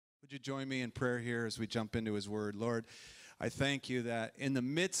Would you join me in prayer here as we jump into his word? Lord, I thank you that in the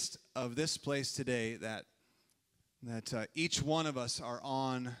midst of this place today, that each one of us are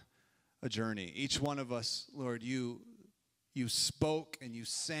on a journey. Each one of us, Lord, you spoke and you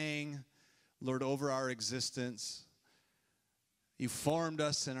sang, Lord, over our existence. You formed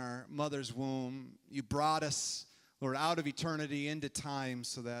us in our mother's womb. You brought us, Lord, out of eternity into time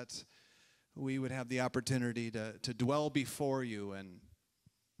so that we would have the opportunity to dwell before you. And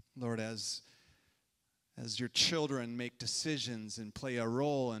Lord, as your children make decisions and play a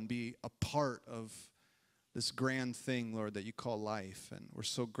role and be a part of this grand thing, Lord, that you call life. And we're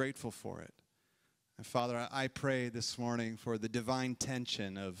so grateful for it. And Father, I pray this morning for the divine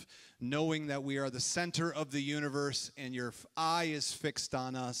tension of knowing that we are the center of the universe and your eye is fixed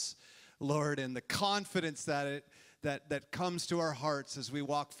on us, Lord, and the confidence that comes to our hearts as we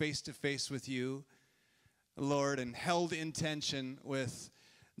walk face to face with you, Lord, and held in tension with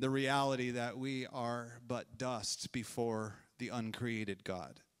the reality that we are but dust before the uncreated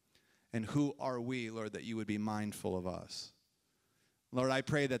God. And who are we, Lord, that you would be mindful of us? Lord, I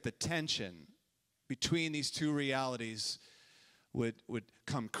pray that the tension between these two realities would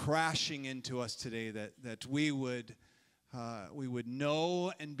come crashing into us today, that we would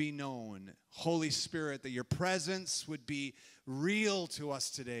know and be known. Holy Spirit, that your presence would be real to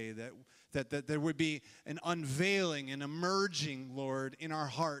us today, that there would be an unveiling, an emerging, Lord, in our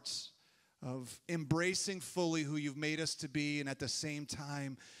hearts of embracing fully who you've made us to be, and at the same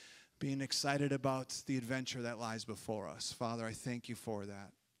time being excited about the adventure that lies before us. Father, I thank you for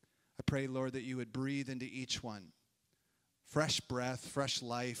that. I pray, Lord, that you would breathe into each one fresh breath, fresh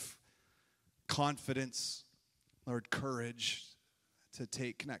life, confidence, Lord, courage to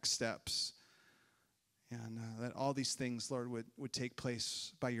take next steps. And that all these things, Lord, would take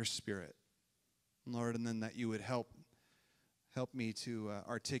place by your Spirit. Lord, and then that you would help me to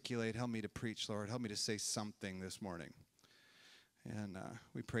articulate, help me to preach, Lord. Help me to say something this morning. And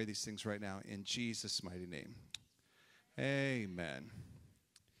we pray these things right now in Jesus' mighty name. Amen.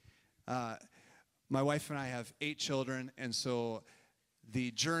 My wife and I have 8 children, and so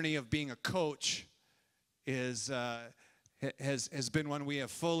the journey of being a coach has been one we have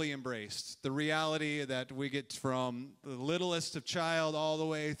fully embraced. The reality that we get from the littlest of child all the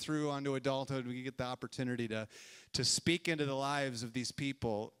way through onto adulthood, we get the opportunity to speak into the lives of these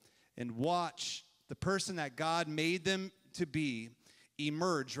people and watch the person that God made them to be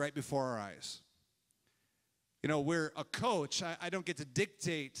emerge right before our eyes. You know, we're a coach. I don't get to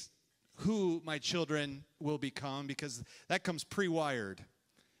dictate who my children will become because that comes pre-wired.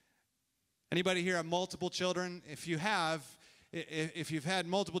 Anybody here have multiple children? If you have, if you've had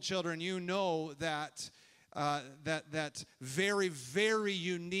multiple children, you know that that very, very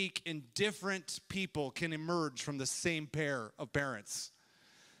unique and different people can emerge from the same pair of parents.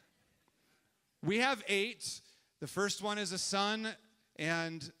 We have 8. The first one is a son,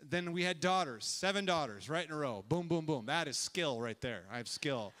 and then we had daughters, 7 daughters right in a row. Boom, boom, boom. That is skill right there. I have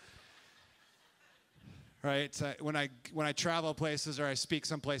skill. Right? When I travel places or I speak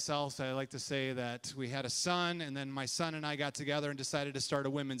someplace else, I like to say that we had a son, and then my son and I got together and decided to start a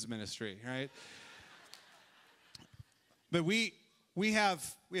women's ministry, right? But we have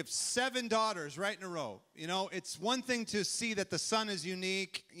 7 daughters right in a row. You know, it's one thing to see that the son is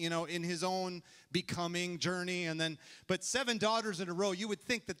unique, you know, in his own becoming journey, but 7 daughters in a row, you would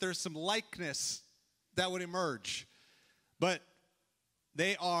think that there's some likeness that would emerge. But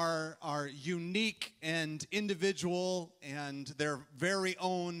they are unique and individual and their very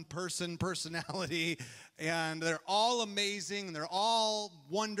own personality, and they're all amazing, and they're all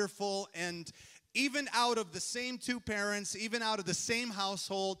wonderful, and even out of the same 2 parents, even out of the same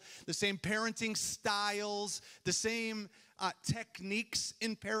household, the same parenting styles, the same techniques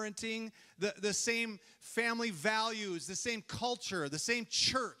in parenting, the same family values, the same culture, the same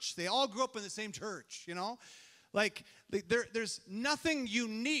church. They all grew up in the same church, you know? Like, there's nothing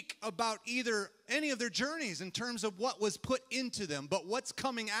unique about any of their journeys in terms of what was put into them, but what's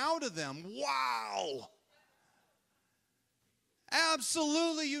coming out of them, wow!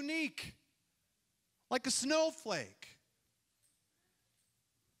 Absolutely unique. Like a snowflake.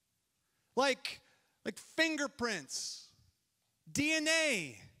 Like fingerprints,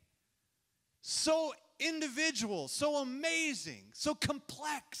 DNA. So individual, so amazing, so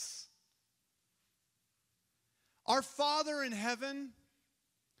complex. Our Father in heaven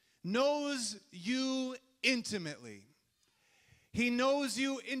knows you intimately. He knows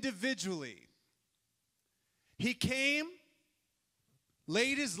you individually. He came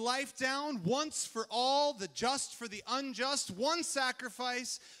laid his life down once for all, the just for the unjust, one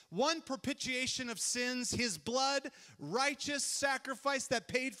sacrifice, one propitiation of sins, his blood, righteous sacrifice that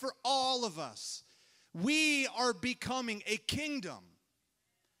paid for all of us. We are becoming a kingdom.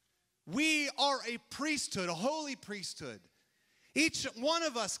 We are a priesthood, a holy priesthood. Each one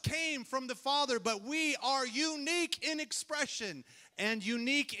of us came from the Father, but we are unique in expression and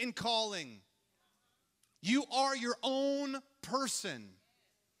unique in calling. You are your own person.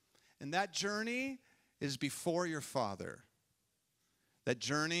 And that journey is before your Father. That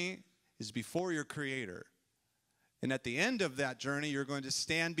journey is before your Creator. And at the end of that journey, you're going to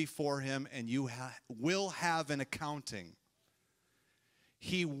stand before Him and you will have an accounting.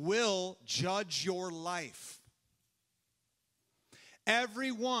 He will judge your life.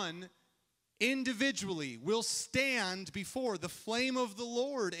 Everyone individually will stand before the flame of the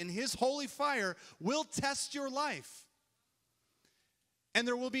Lord, and His holy fire will test your life. And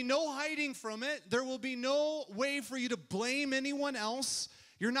there will be no hiding from it. There will be no way for you to blame anyone else.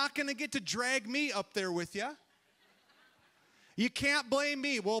 You're not going to get to drag me up there with you. You can't blame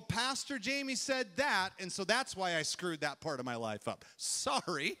me. Well, Pastor Jamey said that, and so that's why I screwed that part of my life up.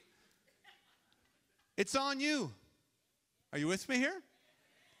 Sorry. It's on you. Are you with me here?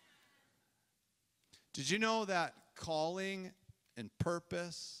 Did you know that calling and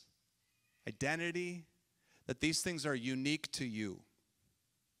purpose, identity, that these things are unique to you?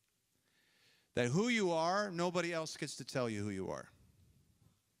 That who you are, nobody else gets to tell you who you are.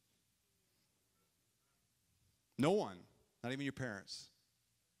 No one, not even your parents.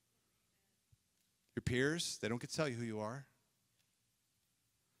 Your peers, they don't get to tell you who you are.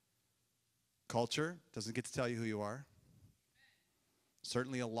 Culture doesn't get to tell you who you are.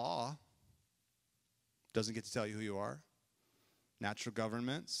 Certainly a law doesn't get to tell you who you are. Natural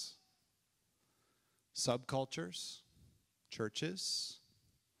governments, subcultures, churches.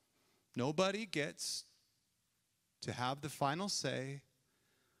 Nobody gets to have the final say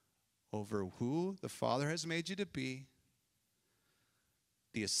over who the Father has made you to be,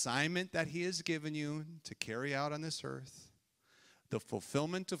 the assignment that He has given you to carry out on this earth, the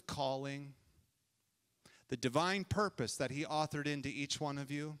fulfillment of calling, the divine purpose that He authored into each one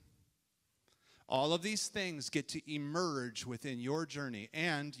of you. All of these things get to emerge within your journey,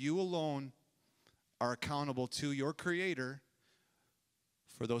 and you alone are accountable to your Creator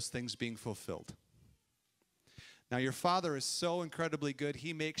for those things being fulfilled. Now, your Father is so incredibly good,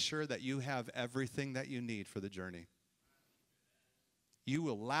 He makes sure that you have everything that you need for the journey. You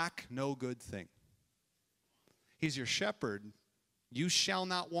will lack no good thing. He's your shepherd. You shall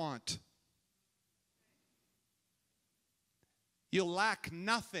not want. You'll lack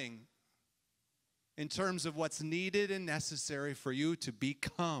nothing in terms of what's needed and necessary for you to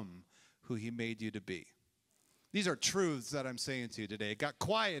become who He made you to be. These are truths that I'm saying to you today. It got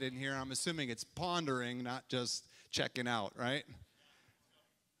quiet in here. I'm assuming it's pondering, not just checking out, right?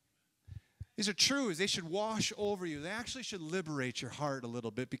 These are truths. They should wash over you. They actually should liberate your heart a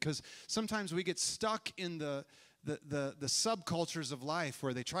little bit, because sometimes we get stuck in the subcultures of life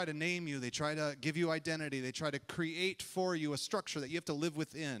where they try to name you, they try to give you identity, they try to create for you a structure that you have to live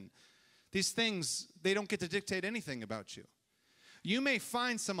within. These things, they don't get to dictate anything about you. You may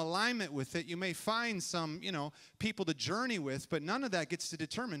find some alignment with it. You may find some, people to journey with, but none of that gets to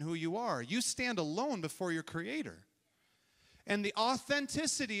determine who you are. You stand alone before your Creator. And the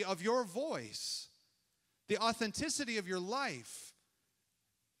authenticity of your voice, the authenticity of your life,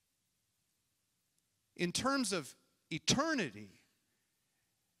 in terms of eternity,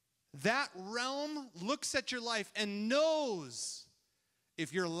 that realm looks at your life and knows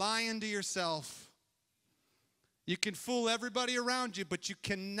if you're lying to yourself. You can fool everybody around you, but you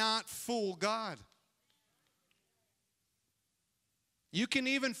cannot fool God. You can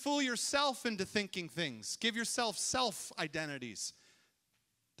even fool yourself into thinking things. Give yourself self-identities.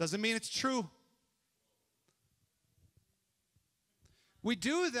 Doesn't mean it's true. We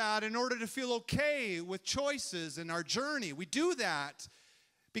do that in order to feel okay with choices in our journey. We do that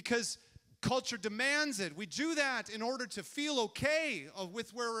because culture demands it. We do that in order to feel okay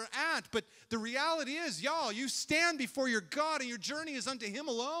with where we're at. But the reality is, y'all, you stand before your God and your journey is unto Him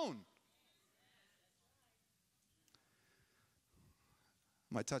alone.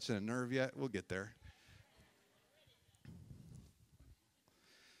 Am I touching a nerve yet? We'll get there.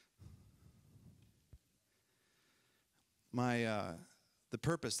 The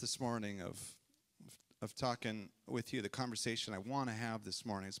purpose this morning of talking with you, the conversation I want to have this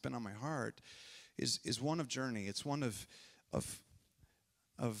morning, it's been on my heart, is one of journey. It's one of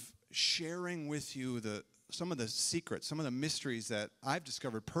sharing with you some of the secrets, some of the mysteries that I've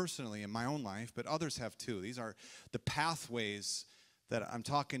discovered personally in my own life, but others have too. These are the pathways that I'm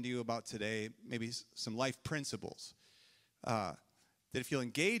talking to you about today, maybe some life principles, that if you'll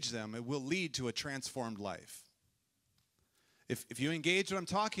engage them, it will lead to a transformed life. If you engage what I'm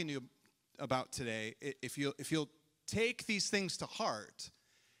talking to you about today, if you'll take these things to heart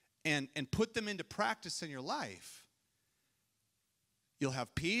and put them into practice in your life, you'll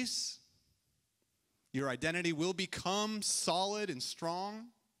have peace. Your identity will become solid and strong.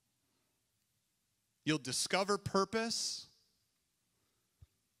 You'll discover purpose.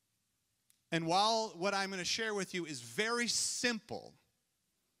 And while what I'm going to share with you is very simple,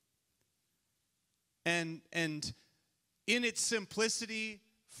 and in its simplicity,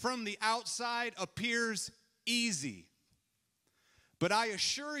 from the outside appears easy. But I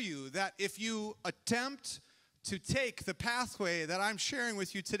assure you that if you attempt to take the pathway that I'm sharing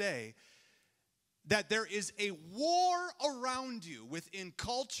with you today, that there is a war around you within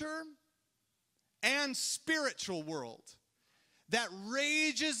culture and spiritual world that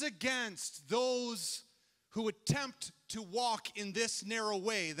rages against those who attempt to walk in this narrow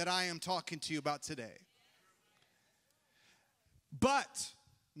way that I am talking to you about today. But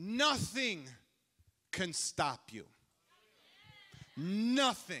nothing can stop you.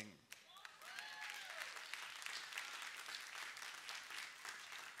 Nothing.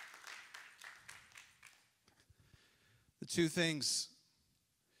 The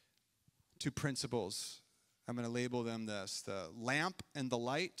two principles, I'm going to label them this: the lamp and the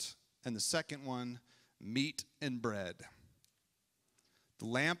light, and the second one, meat and bread. The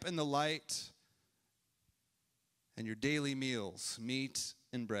lamp and the light, and your daily meals, meat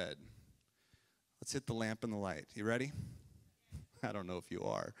and bread. Let's hit the lamp and the light. You ready? I don't know if you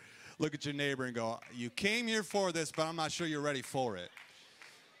are. Look at your neighbor and go, you came here for this, but I'm not sure you're ready for it.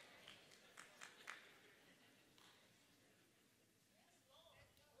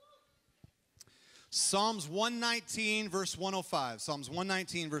 Psalms 119, verse 105. Psalms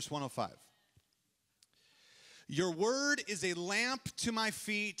 119, verse 105. Your word is a lamp to my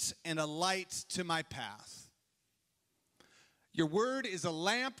feet and a light to my path. Your word is a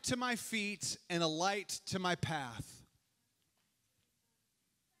lamp to my feet and a light to my path.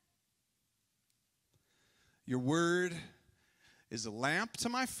 Your word is a lamp to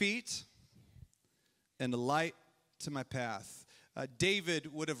my feet and a light to my path.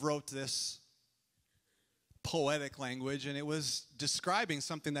 David would have wrote this poetic language, and it was describing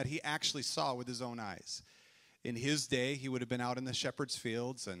something that he actually saw with his own eyes. In his day, he would have been out in the shepherd's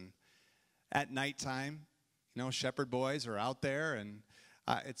fields, and at nighttime, shepherd boys are out there, and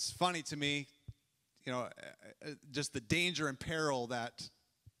it's funny to me, just the danger and peril that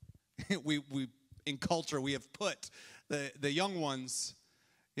we in culture we have put the young ones.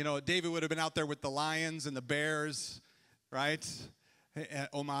 David would have been out there with the lions and the bears, right?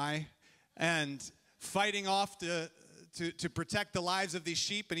 Oh my, and fighting off to protect the lives of these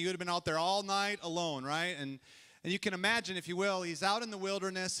sheep, and he would have been out there all night alone, right? And you can imagine, if you will, he's out in the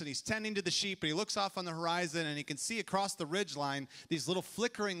wilderness, and he's tending to the sheep, and he looks off on the horizon, and he can see across the ridgeline these little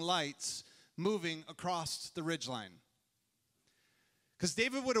flickering lights moving across the ridgeline. Because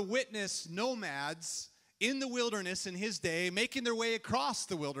David would have witnessed nomads in the wilderness in his day making their way across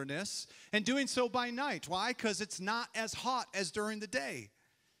the wilderness and doing so by night. Why? Because it's not as hot as during the day.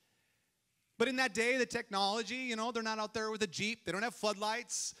 But in that day, the technology, they're not out there with a Jeep. They don't have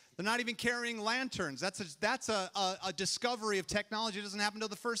floodlights. They're not even carrying lanterns. That's a discovery of technology that doesn't happen until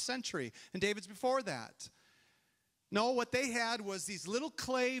the first century. And David's before that. No, what they had was these little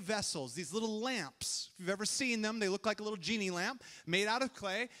clay vessels, these little lamps. If you've ever seen them, they look like a little genie lamp made out of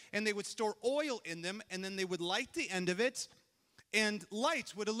clay. And they would store oil in them, and then they would light the end of it, and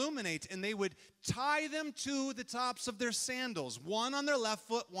light would illuminate, and they would tie them to the tops of their sandals, one on their left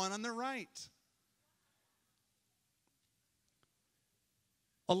foot, one on their right.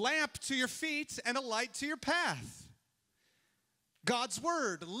 A lamp to your feet and a light to your path. God's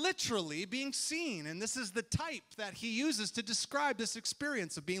word literally being seen, and this is the type that he uses to describe this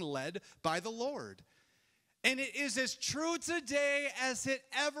experience of being led by the Lord. And it is as true today as it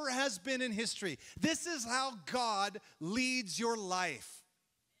ever has been in history. This is how God leads your life.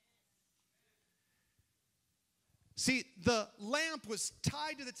 See, the lamp was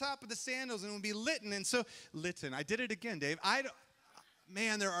tied to the top of the sandals and would be lit. And so, I did it again, Dave.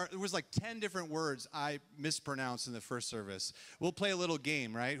 There was like 10 different words I mispronounced in the first service. We'll play a little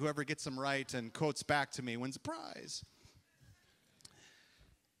game, right? Whoever gets them right and quotes back to me wins a prize.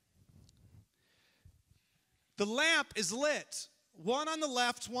 The lamp is lit, one on the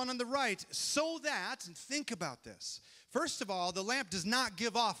left, one on the right, so that, and think about this. First of all, the lamp does not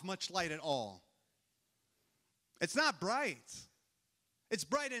give off much light at all. It's not bright. It's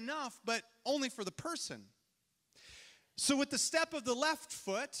bright enough, but only for the person. So with the step of the left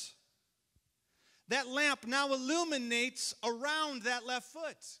foot, that lamp now illuminates around that left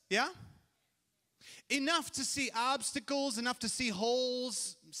foot. Yeah? Enough to see obstacles, enough to see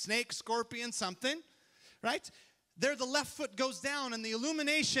holes, snake, scorpion, something, right? There the left foot goes down and the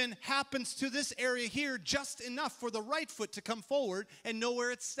illumination happens to this area here just enough for the right foot to come forward and know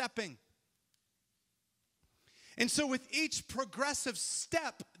where it's stepping. And so with each progressive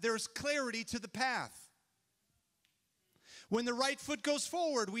step, there's clarity to the path. When the right foot goes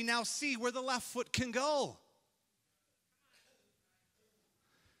forward, we now see where the left foot can go.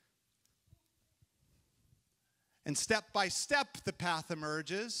 And step by step, the path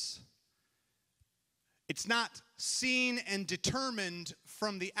emerges. It's not seen and determined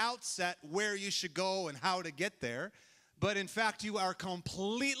from the outset where you should go and how to get there, but in fact, you are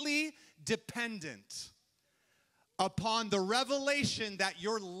completely dependent upon the revelation that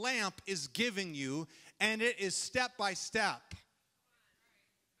your lamp is giving you, and it is step by step.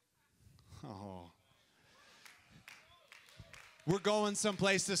 Oh. We're going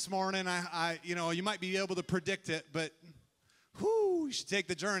someplace this morning. You might be able to predict it, but you should take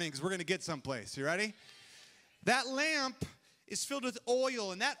the journey because we're going to get someplace. You ready? That lamp is filled with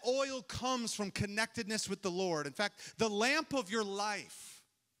oil, and that oil comes from connectedness with the Lord. In fact, the lamp of your life,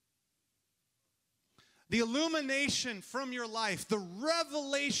 the illumination from your life, the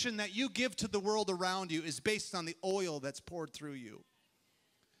revelation that you give to the world around you is based on the oil that's poured through you.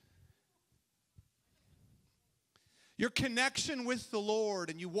 Your connection with the Lord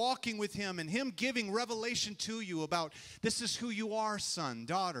and you walking with Him and Him giving revelation to you about this is who you are, son,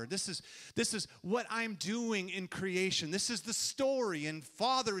 daughter. This is what I'm doing in creation. This is the story, and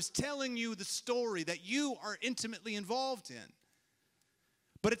Father is telling you the story that you are intimately involved in.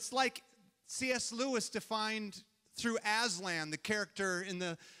 But it's like C.S. Lewis defined through Aslan, the character in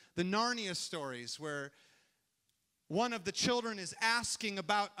the Narnia stories, where one of the children is asking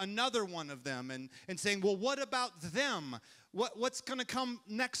about another one of them and saying, well, what about them? What's going to come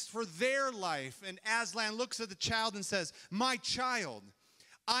next for their life? And Aslan looks at the child and says, my child,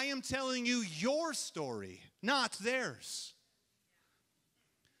 I am telling you your story, not theirs.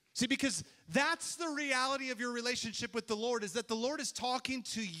 See, because that's the reality of your relationship with the Lord, is that the Lord is talking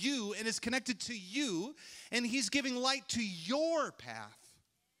to you and is connected to you, and He's giving light to your path.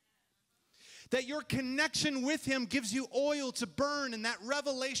 That your connection with Him gives you oil to burn, and that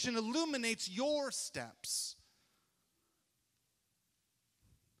revelation illuminates your steps.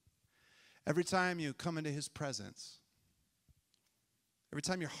 Every time you come into His presence, every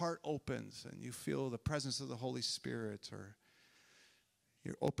time your heart opens and you feel the presence of the Holy Spirit, or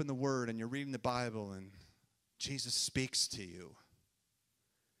you open the Word and you're reading the Bible and Jesus speaks to you.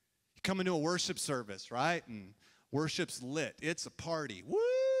 You come into a worship service, right? And worship's lit. It's a party.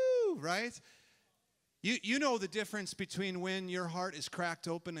 Woo! Right? You know the difference between when your heart is cracked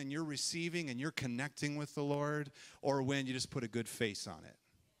open and you're receiving and you're connecting with the Lord, or when you just put a good face on it.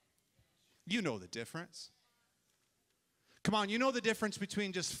 You know the difference. Come on, you know the difference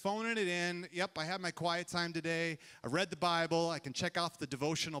between just phoning it in. Yep, I had my quiet time today. I read the Bible. I can check off the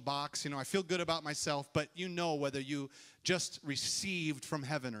devotional box. I feel good about myself, but you know whether you just received from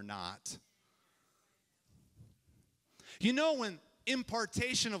heaven or not. You know when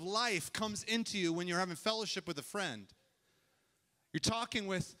impartation of life comes into you when you're having fellowship with a friend. You're talking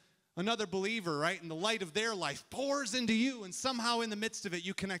with another believer, right? And the light of their life pours into you, and somehow in the midst of it,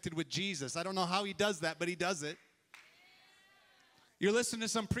 you connected with Jesus. I don't know how He does that, but He does it. You're listening to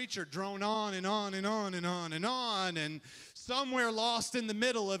some preacher drone on and on and on and on and on, and somewhere lost in the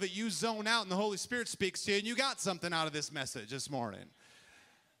middle of it, you zone out and the Holy Spirit speaks to you, and you got something out of this message this morning.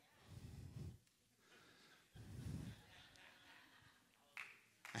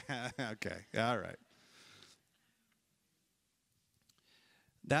 Okay, all right.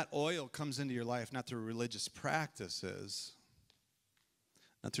 That oil comes into your life not through religious practices,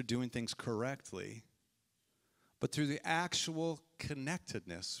 not through doing things correctly, but through the actual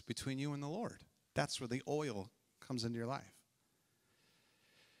connectedness between you and the Lord. That's where the oil comes into your life.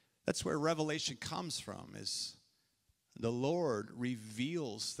 That's where revelation comes from, is the Lord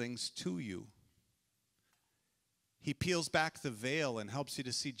reveals things to you. He peels back the veil and helps you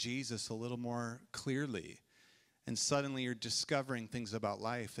to see Jesus a little more clearly. And suddenly you're discovering things about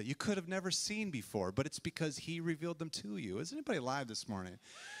life that you could have never seen before, but it's because He revealed them to you. Is anybody alive this morning?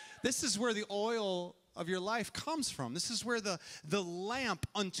 This is where the oil of your life comes from. This is where the lamp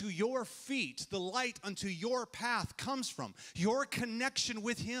unto your feet, the light unto your path comes from. Your connection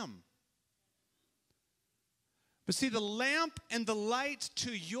with Him. But see, the lamp and the light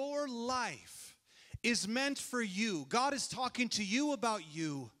to your life is meant for you. God is talking to you about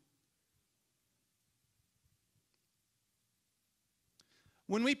you.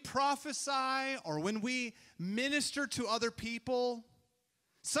 when we prophesy or when we minister to other people,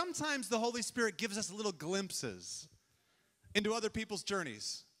 sometimes the Holy Spirit gives us little glimpses into other people's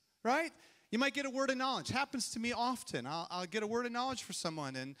journeys, right? You might get a word of knowledge. Happens to me often. I'll get a word of knowledge for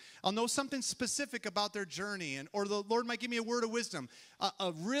someone, and I'll know something specific about their journey, or the Lord might give me a word of wisdom.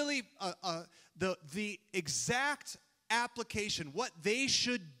 The exact application, what they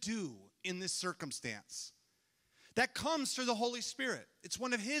should do in this circumstance. That comes through the Holy Spirit. It's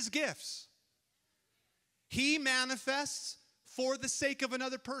one of His gifts. He manifests for the sake of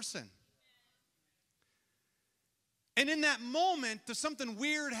another person. And in that moment, there's something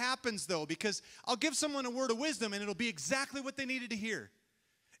weird happens, though, because I'll give someone a word of wisdom, and it'll be exactly what they needed to hear.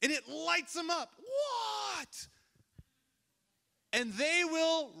 And it lights them up. What? And they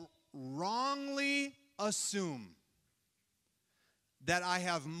will wrongly assume that I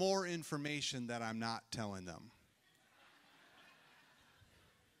have more information that I'm not telling them.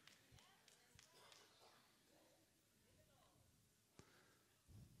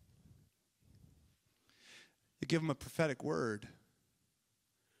 You give them a prophetic word,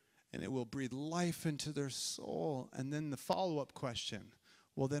 and it will breathe life into their soul. And then the follow-up question,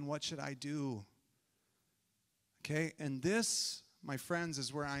 well, then what should I do? Okay, and this, my friends,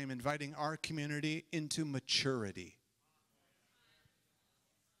 is where I am inviting our community into maturity.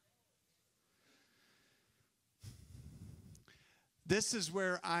 This is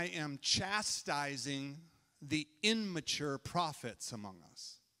where I am chastising the immature prophets among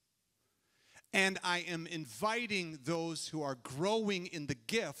us. And I am inviting those who are growing in the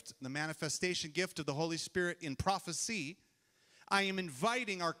gift, the manifestation gift of the Holy Spirit in prophecy. I am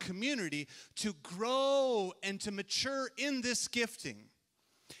inviting our community to grow and to mature in this gifting,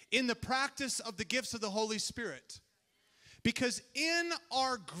 in the practice of the gifts of the Holy Spirit. Because in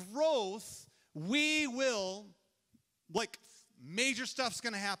our growth, we will, major stuff's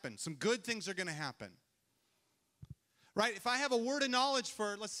going to happen. Some good things are going to happen. Right? If I have a word of knowledge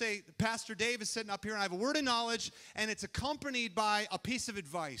for, let's say, Pastor Dave is sitting up here, and I have a word of knowledge, and it's accompanied by a piece of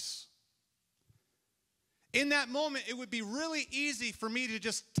advice. In that moment, it would be really easy for me to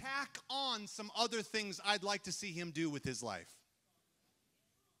just tack on some other things I'd like to see him do with his life.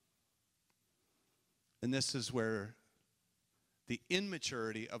 And this is where the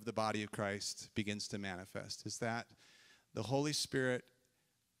immaturity of the body of Christ begins to manifest, is that the Holy Spirit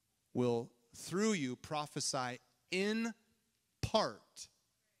will, through you, prophesy in part,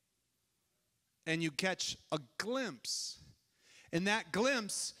 and you catch a glimpse, and that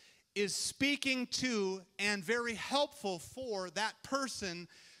glimpse is speaking to and very helpful for that person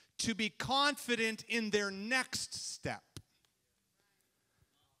to be confident in their next step.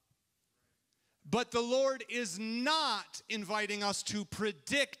 But the Lord is not inviting us to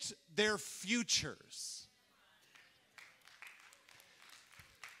predict their futures.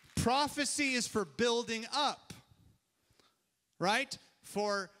 Prophecy is for building up. Right?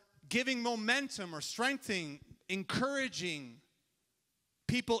 For giving momentum or strengthening, encouraging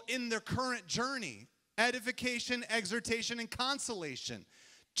people in their current journey. Edification, exhortation, and consolation.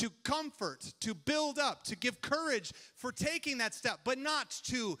 To comfort, to build up, to give courage for taking that step, but not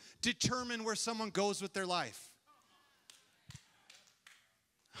to determine where someone goes with their life.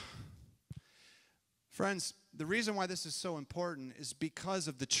 Friends, the reason why this is so important is because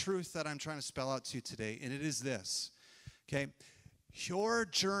of the truth that I'm trying to spell out to you today, and it is this. Okay, your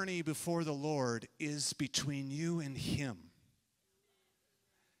journey before the Lord is between you and Him.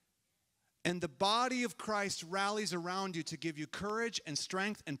 And the body of Christ rallies around you to give you courage and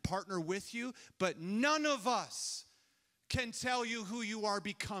strength and partner with you, but none of us can tell you who you are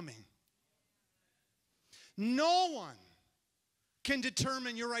becoming. No one can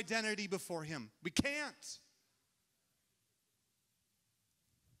determine your identity before Him. We can't.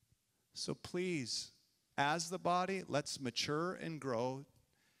 So please, as the body, let's mature and grow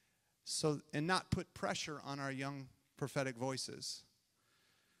and not put pressure on our young prophetic voices.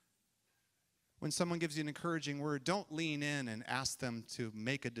 When someone gives you an encouraging word, don't lean in and ask them to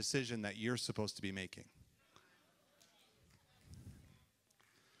make a decision that you're supposed to be making.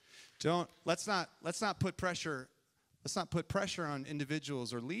 Let's not put pressure on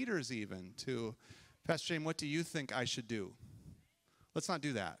individuals or leaders even to, Pastor Jamey, what do you think I should do? Let's not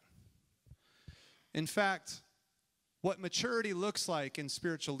do that. In fact, what maturity looks like in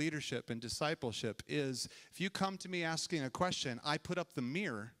spiritual leadership and discipleship is if you come to me asking a question, I put up the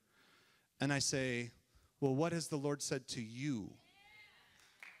mirror and I say, well, what has the Lord said to you?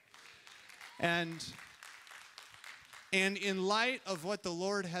 And in light of what the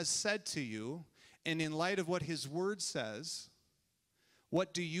Lord has said to you, and in light of what His Word says,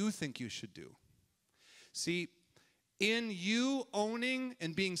 what do you think you should do? See, In you owning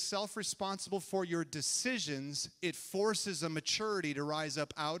and being self-responsible for your decisions, it forces a maturity to rise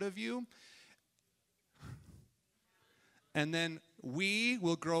up out of you. And then we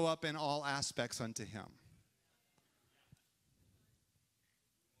will grow up in all aspects unto him.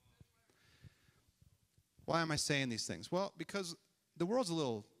 Why am I saying these things? Well, because the world's a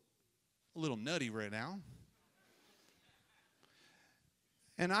little nutty right now.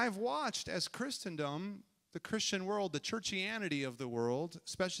 And I've watched as Christendom, the Christian world, the churchianity of the world,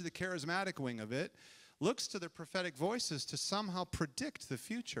 especially the charismatic wing of it, looks to their prophetic voices to somehow predict the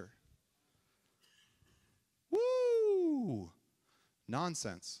future. Woo!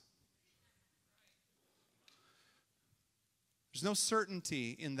 Nonsense. There's no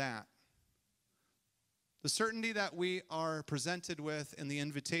certainty in that. The certainty that we are presented with in the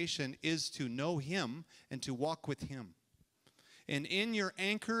invitation is to know him and to walk with him. And in your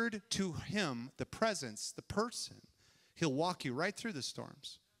anchored to him, the presence, the person, he'll walk you right through the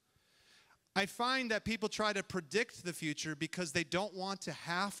storms. I find that people try to predict the future because they don't want to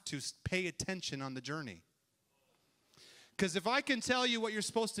have to pay attention on the journey. Because if I can tell you what you're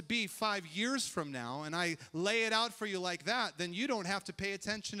supposed to be 5 years from now, and I lay it out for you like that, then you don't have to pay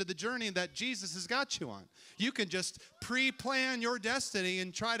attention to the journey that Jesus has got you on. You can just pre-plan your destiny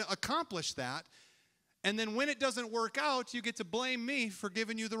and try to accomplish that. And then when it doesn't work out, you get to blame me for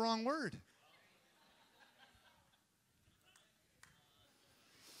giving you the wrong word.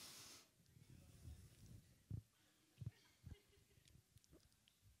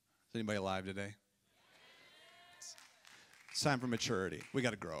 Is anybody alive today? It's time for maturity. We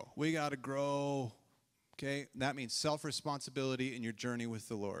got to grow. We got to grow. Okay? That means self-responsibility in your journey with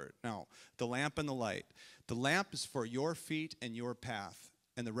the Lord. Now, the lamp and the light. The lamp is for your feet and your path.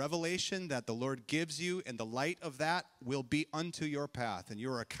 And the revelation that the Lord gives you and the light of that will be unto your path. And you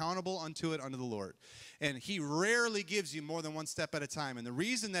are accountable unto it unto the Lord. And he rarely gives you more than one step at a time. And the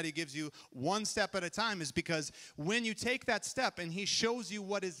reason that he gives you one step at a time is because when you take that step and he shows you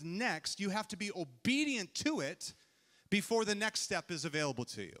what is next, you have to be obedient to it before the next step is available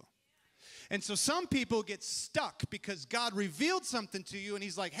to you. And so some people get stuck because God revealed something to you and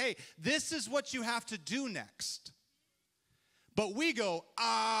he's like, hey, this is what you have to do next. But we go,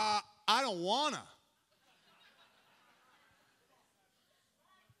 I don't wanna.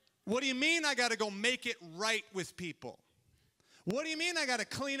 What do you mean I gotta go make it right with people? What do you mean I gotta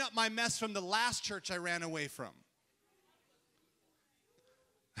clean up my mess from the last church I ran away from?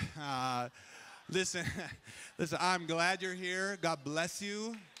 Listen, I'm glad you're here. God bless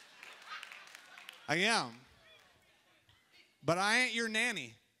you. I am. But I ain't your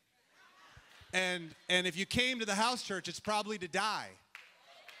nanny. And if you came to the house church, it's probably to die.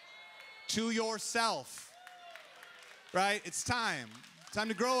 To yourself. Right? It's time. Time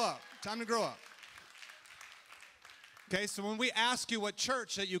to grow up. Time to grow up. Okay, so when we ask you what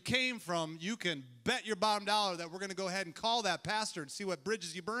church that you came from, you can bet your bottom dollar that we're going to go ahead and call that pastor and see what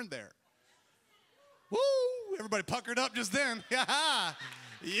bridges you burned there. Woo! Everybody puckered up just then.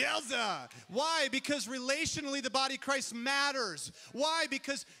 Yelza. Why? Because relationally the body of Christ matters. Why?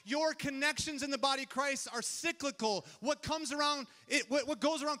 Because your connections in the body of Christ are cyclical. What comes around, what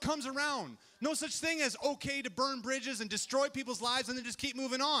goes around comes around. No such thing as okay to burn bridges and destroy people's lives and then just keep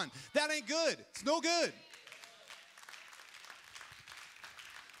moving on. That ain't good. It's no good.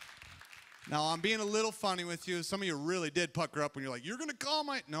 Now, I'm being a little funny with you. Some of you really did pucker up when you're like, you're going to call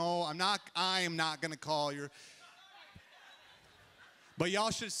my... No, I'm not. I am not going to call your... But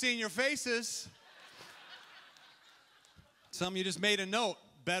y'all should have seen your faces. Some of you just made a note.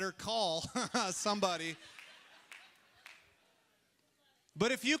 Better call somebody.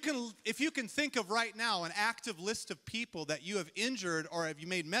 But if you can think of right now an active list of people that you have injured or have you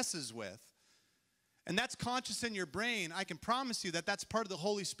made messes with, and that's conscious in your brain, I can promise you that that's part of the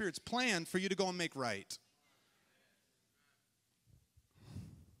Holy Spirit's plan for you to go and make right.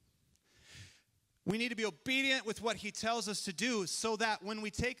 We need to be obedient with what he tells us to do so that when we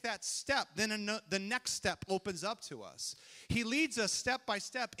take that step, then the next step opens up to us. He leads us step by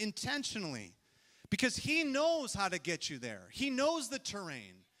step intentionally because he knows how to get you there. He knows the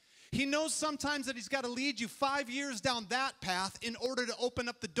terrain. He knows sometimes that he's got to lead you 5 years down that path in order to open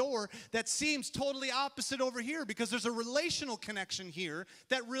up the door that seems totally opposite over here because there's a relational connection here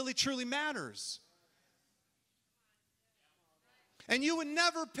that really truly matters. And you would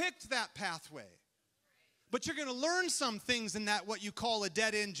never pick that pathway. But you're going to learn some things in that what you call a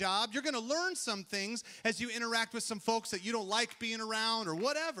dead-end job. You're going to learn some things as you interact with some folks that you don't like being around or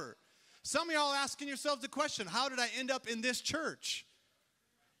whatever. Some of y'all asking yourselves the question, how did I end up in this church?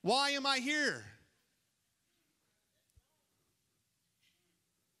 Why am I here?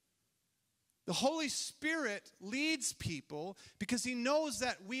 The Holy Spirit leads people because he knows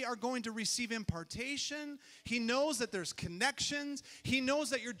that we are going to receive impartation. He knows that there's connections. He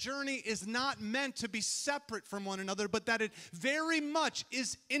knows that your journey is not meant to be separate from one another, but that it very much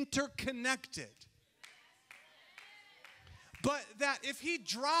is interconnected. But that if he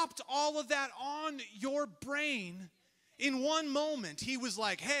dropped all of that on your brain in one moment, he was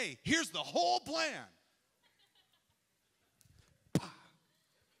like, hey, here's the whole plan.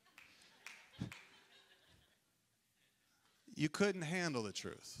 You couldn't handle the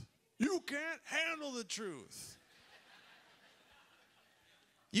truth. You can't handle the truth.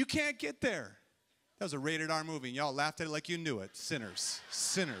 You can't get there. That was a rated R movie, and y'all laughed at it like you knew it. Sinners.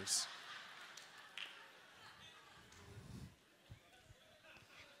 Sinners.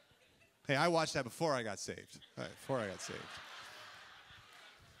 Hey, I watched that before I got saved. All right, before I got saved.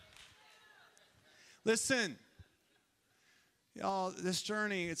 Listen, y'all, this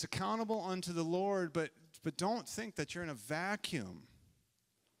journey, it's accountable unto the Lord, but don't think that you're in a vacuum,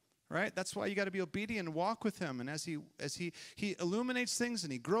 right? That's why you got to be obedient and walk with him. And as he illuminates things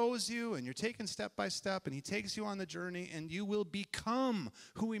and he grows you and you're taken step by step and he takes you on the journey and you will become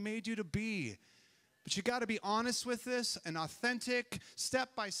who he made you to be. But you got to be honest with this and authentic, step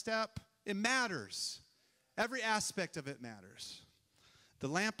by step. It matters. Every aspect of it matters. The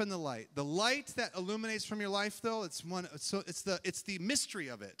lamp and the light. The light that illuminates from your life, though, it's the mystery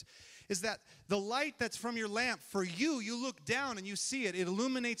of it. Is that the light that's from your lamp, for you look down and you see it. It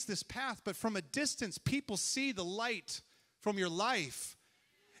illuminates this path, but from a distance, people see the light from your life.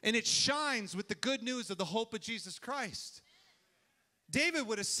 And it shines with the good news of the hope of Jesus Christ. David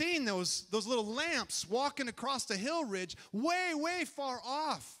would have seen those little lamps walking across the hill ridge way, way far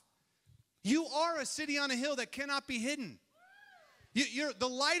off. You are a city on a hill that cannot be hidden. The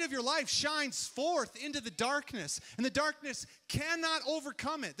light of your life shines forth into the darkness, and the darkness cannot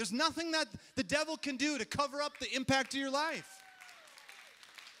overcome it. There's nothing that the devil can do to cover up the impact of your life.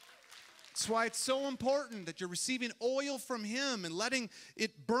 That's why it's so important that you're receiving oil from him and letting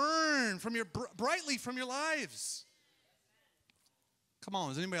it burn from brightly from your lives. Come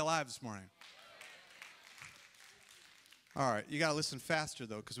on, is anybody alive this morning? All right, you got to listen faster,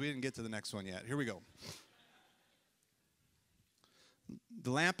 though, because we didn't get to the next one yet. Here we go.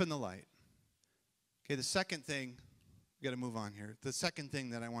 The lamp and the light. Okay, the second thing, we got to move on here. The second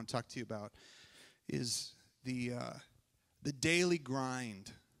thing that I want to talk to you about is the daily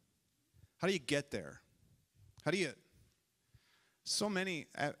grind. How do you get there? So many,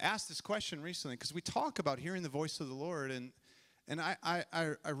 I asked this question recently because we talk about hearing the voice of the Lord, and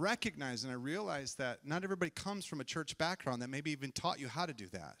I recognize and I realize that not everybody comes from a church background that maybe even taught you how to do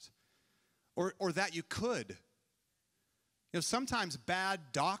that, or that you could. You know, sometimes bad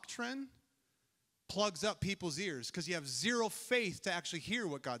doctrine plugs up people's ears because you have zero faith to actually hear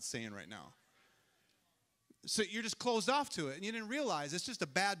what God's saying right now. So you're just closed off to it, and you didn't realize it's just a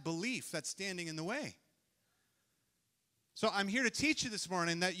bad belief that's standing in the way. So I'm here to teach you this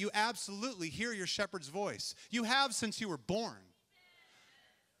morning that you absolutely hear your shepherd's voice. You have since you were born.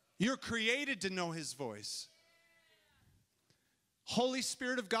 You're created to know his voice. Holy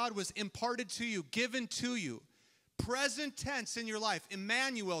Spirit of God was imparted to you, given to you. Present tense in your life.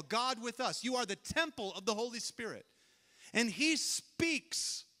 Emmanuel, God with us. You are the temple of the Holy Spirit. And he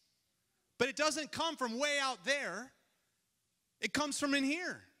speaks. But it doesn't come from way out there. It comes from in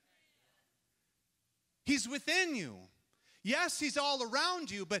here. He's within you. Yes, he's all around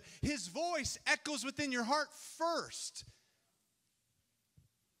you, but his voice echoes within your heart first.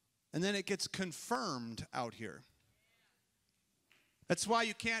 And then it gets confirmed out here. That's why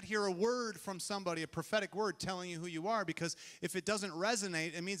you can't hear a word from somebody, a prophetic word telling you who you are, because if it doesn't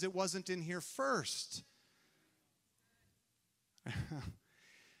resonate, it means it wasn't in here first.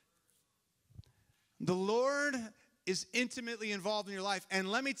 The Lord is intimately involved in your life, and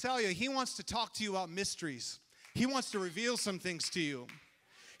let me tell you, he wants to talk to you about mysteries. He wants to reveal some things to you.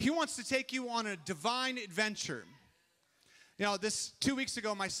 He wants to take you on a divine adventure. You know, 2 weeks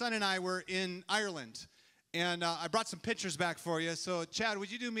ago, my son and I were in Ireland. And I brought some pictures back for you. So, Chad, would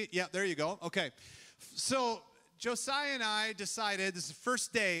you do me? Yeah, there you go. Okay. So, Josiah and I decided, this is the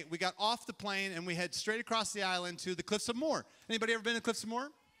first day, we got off the plane and we head straight across the island to the Cliffs of Moher. Anybody ever been to the Cliffs of Moher?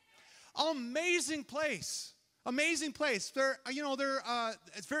 Amazing place. Amazing place.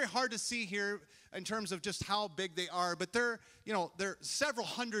 It's very hard to see here in terms of just how big they are, but they're several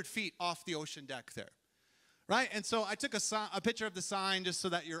hundred feet off the ocean deck there, right? And so I took a picture of the sign just so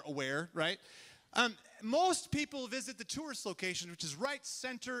that you're aware, right? Most people visit the tourist location, which is right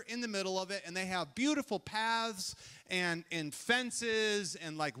center in the middle of it, and they have beautiful paths and fences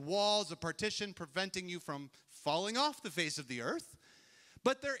and like walls of partition preventing you from falling off the face of the earth.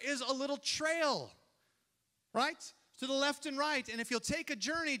 But there is a little trail, right? To the left and right. And if you'll take a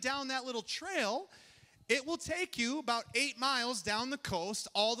journey down that little trail, it will take you about 8 miles down the coast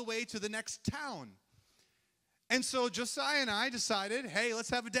all the way to the next town. And so Josiah and I decided, hey, let's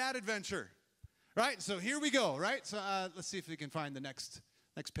have a dad adventure, right? So here we go, right? So let's see if we can find the next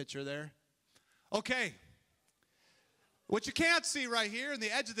picture there. Okay. What you can't see right here in the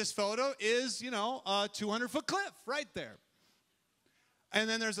edge of this photo is, a 200-foot cliff right there. And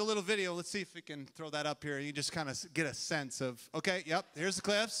then there's a little video. Let's see if we can throw that up here. You just kind of get a sense of, okay, yep, here's the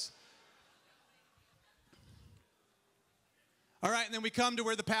cliffs. All right, and then we come to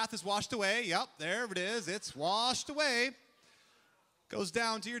where the path is washed away. Yep, there it is. It's washed away. Goes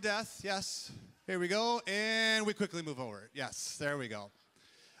down to your death. Yes. Here we go. And we quickly move over it. Yes, there we go.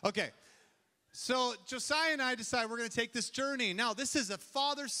 Okay. So Josiah and I decided we're going to take this journey. Now, this is a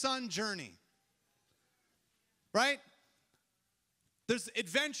father-son journey. Right? There's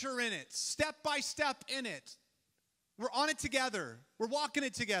adventure in it. Step by step in it. We're on it together. We're walking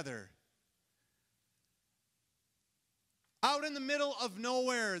it together. Out in the middle of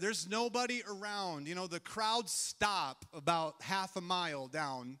nowhere, there's nobody around. The crowds stop about half a mile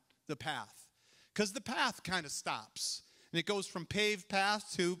down the path because the path kind of stops. And it goes from paved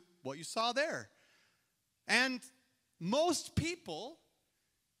path to what you saw there. And most people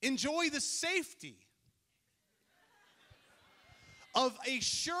enjoy the safety of a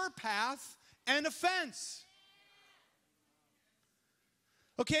sure path and a fence.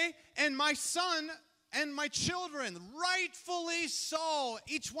 Okay? And my son and my children, rightfully so,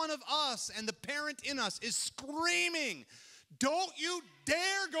 each one of us and the parent in us is screaming, don't you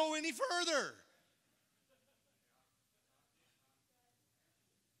dare go any further.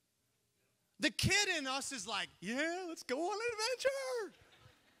 The kid in us is like, yeah, let's go on an adventure.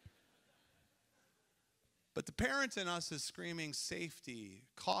 But the parent in us is screaming safety,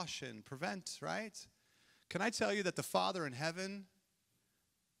 caution, prevent, right? Can I tell you that the Father in heaven,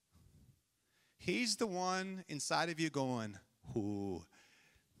 He's the one inside of you going, ooh,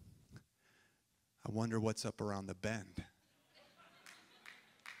 I wonder what's up around the bend.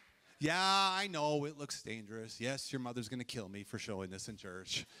 Yeah, I know it looks dangerous. Yes, your mother's going to kill me for showing this in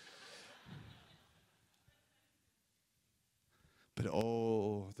church. But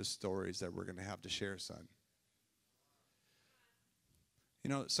oh, the stories that we're going to have to share, son.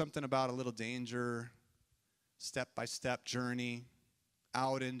 Something about a little danger, step-by-step journey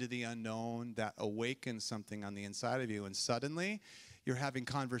out into the unknown that awakens something on the inside of you. And suddenly, you're having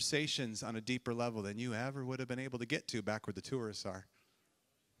conversations on a deeper level than you ever would have been able to get to back where the tourists are.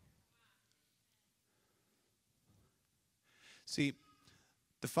 See,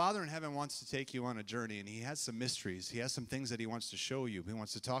 the Father in heaven wants to take you on a journey, and He has some mysteries. He has some things that He wants to show you. He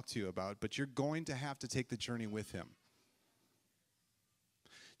wants to talk to you about, but you're going to have to take the journey with Him.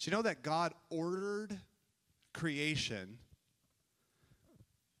 Do you know that God ordered creation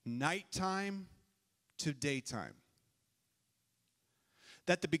nighttime to daytime?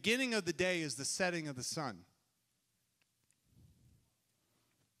 That the beginning of the day is the setting of the sun.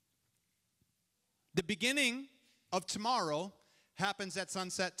 The beginning of tomorrow happens at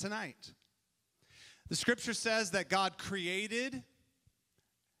sunset tonight. The scripture says that God created,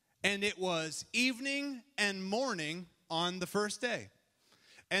 and it was evening and morning on the first day.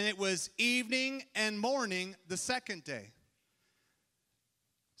 And it was evening and morning the second day.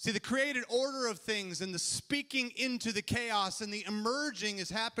 See, the created order of things and the speaking into the chaos and the emerging is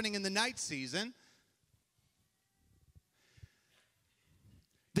happening in the night season.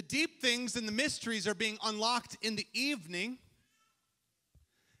 The deep things and the mysteries are being unlocked in the evening.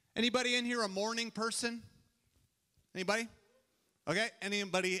 Anybody in here a morning person? Anybody? Okay.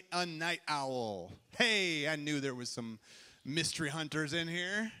 Anybody a night owl? Hey, I knew there was some mystery hunters in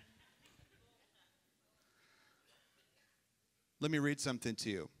here. Let me read something to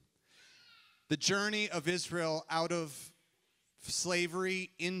you. The journey of Israel out of slavery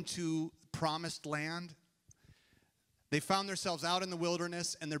into promised land. They found themselves out in the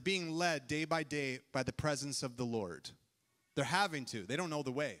wilderness, and they're being led day by day by the presence of the Lord. They're having to. They don't know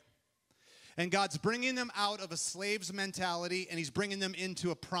the way. And God's bringing them out of a slave's mentality, and He's bringing them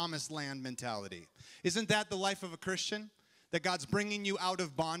into a promised land mentality. Isn't that the life of a Christian? That God's bringing you out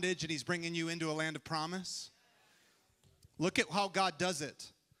of bondage, and He's bringing you into a land of promise? Look at how God does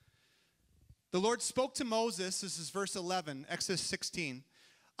it. The Lord spoke to Moses, this is verse 11, Exodus 16.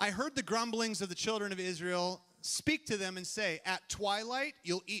 I heard the grumblings of the children of Israel. Speak to them and say, at twilight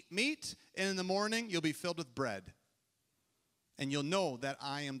you'll eat meat, and in the morning you'll be filled with bread. And you'll know that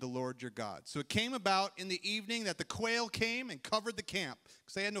I am the Lord your God. So it came about in the evening that the quail came and covered the camp,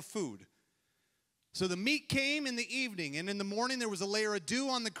 because they had no food. So the meat came in the evening, and in the morning there was a layer of dew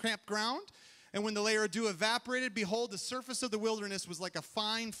on the campground. And when the layer of dew evaporated, behold, the surface of the wilderness was like a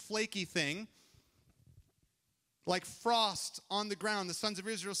fine, flaky thing, like frost on the ground. The sons of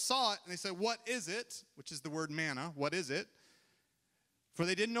Israel saw it, and they said, what is it? Which is the word manna. What is it? For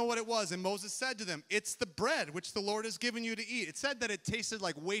they didn't know what it was. And Moses said to them, it's the bread which the Lord has given you to eat. It said that it tasted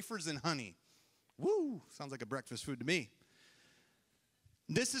like wafers and honey. Woo! Sounds like a breakfast food to me.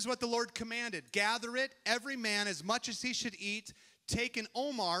 This is what the Lord commanded. Gather it, every man as much as he should eat. Take an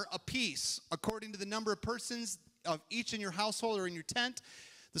omer apiece, according to the number of persons of each in your household or in your tent.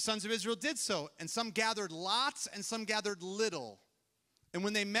 The sons of Israel did so, and some gathered lots, and some gathered little. And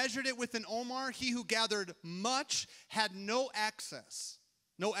when they measured it with an omer, he who gathered much had no excess.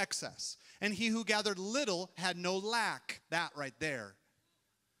 And he who gathered little had no lack. That right there.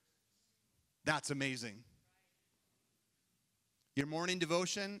 That's amazing. Your morning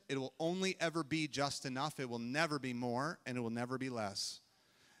devotion, it will only ever be just enough. It will never be more, and it will never be less.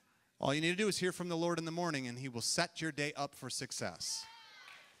 All you need to do is hear from the Lord in the morning, and he will set your day up for success.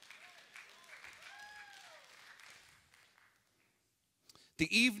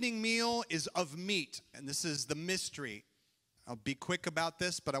 The evening meal is of meat, and this is the mystery. I'll be quick about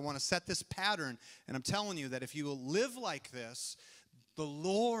this, but I want to set this pattern, and I'm telling you that if you will live like this, the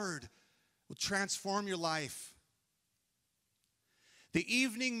Lord will transform your life. The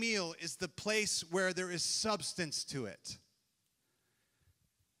evening meal is the place where there is substance to it.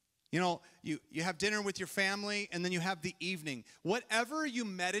 You know, you have dinner with your family, and then you have the evening. Whatever you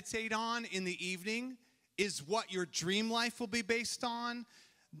meditate on in the evening is what your dream life will be based on.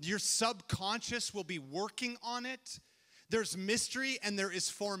 Your subconscious will be working on it. There's mystery and there is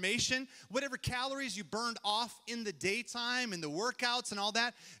formation. Whatever calories you burned off in the daytime and the workouts and all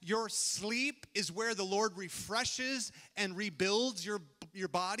that, your sleep is where the Lord refreshes and rebuilds your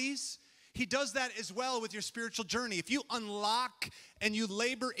bodies. He does that as well with your spiritual journey. If you unlock and you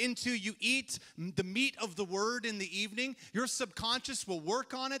labor into, you eat the meat of the word in the evening, your subconscious will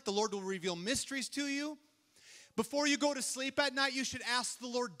work on it. The Lord will reveal mysteries to you. Before you go to sleep at night, you should ask the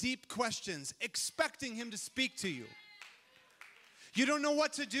Lord deep questions, expecting him to speak to you. You don't know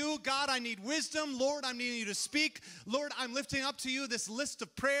what to do. God, I need wisdom. Lord, I'm needing you to speak. Lord, I'm lifting up to you this list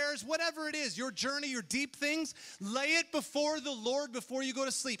of prayers. Whatever it is, your journey, your deep things, lay it before the Lord before you go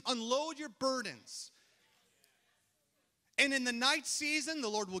to sleep. Unload your burdens. And in the night season, the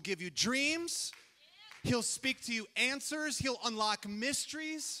Lord will give you dreams. He'll speak to you answers. He'll unlock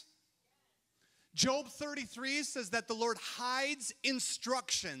mysteries. Job 33 says that the Lord hides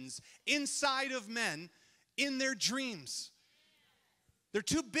instructions inside of men in their dreams. They're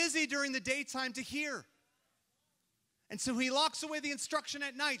too busy during the daytime to hear. And so he locks away the instruction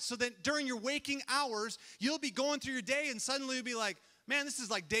at night so that during your waking hours, you'll be going through your day and suddenly you'll be like, man, this is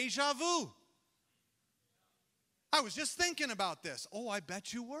like deja vu. I was just thinking about this. Oh, I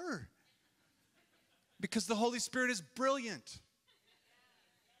bet you were. Because the Holy Spirit is brilliant.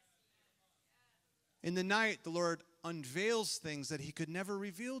 In the night, the Lord unveils things that he could never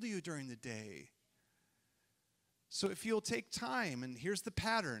reveal to you during the day. So if you'll take time, and here's the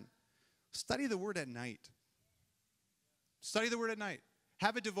pattern, study the word at night. Study the word at night.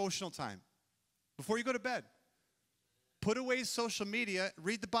 Have a devotional time before you go to bed. Put away social media.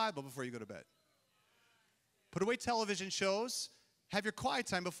 Read the Bible before you go to bed. Put away television shows. Have your quiet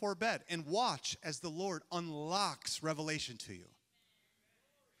time before bed and watch as the Lord unlocks revelation to you.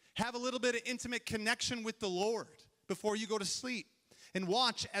 Have a little bit of intimate connection with the Lord before you go to sleep. And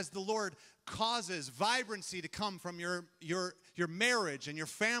watch as the Lord causes vibrancy to come from your marriage and your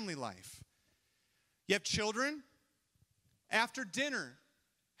family life. You have children? After dinner,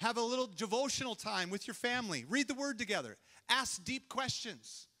 have a little devotional time with your family. Read the word together. Ask deep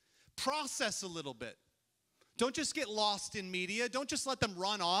questions. Process a little bit. Don't just get lost in media. Don't just let them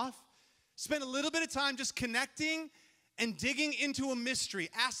run off. Spend a little bit of time just connecting and digging into a mystery.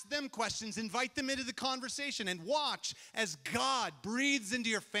 Ask them questions. Invite them into the conversation. And watch as God breathes into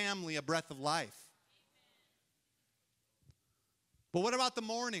your family a breath of life. But what about the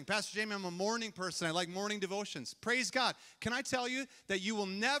morning? Pastor Jamey, I'm a morning person. I like morning devotions. Praise God. Can I tell you that you will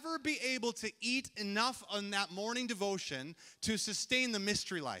never be able to eat enough on that morning devotion to sustain the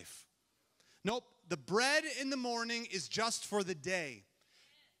mystery life? Nope. The bread in the morning is just for the day.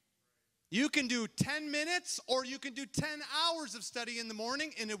 You can do 10 minutes or you can do 10 hours of study in the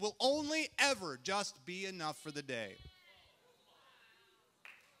morning, and it will only ever just be enough for the day.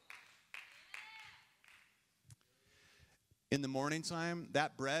 In the morning time,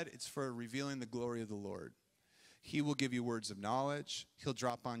 that bread, it's for revealing the glory of the Lord. He will give you words of knowledge. He'll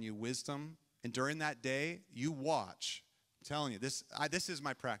drop on you wisdom. And during that day, you watch telling you, this is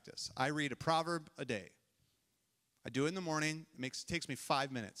my practice. I read a proverb a day. I do it in the morning. It takes me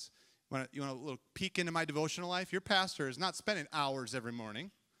 5 minutes. You want a little peek into my devotional life? Your pastor is not spending hours every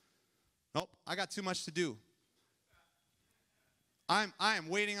morning. Nope, I got too much to do. I am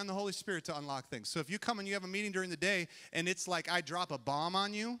waiting on the Holy Spirit to unlock things. So if you come and you have a meeting during the day and it's like I drop a bomb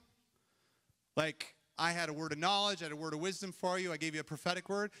on you, like I had a word of knowledge, I had a word of wisdom for you, I gave you a prophetic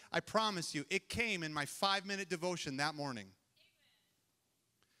word, I promise you, it came in my 5-minute devotion that morning.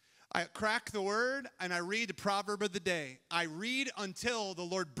 I crack the word and I read the proverb of the day. I read until the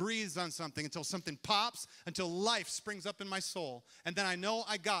Lord breathes on something, until something pops, until life springs up in my soul. And then I know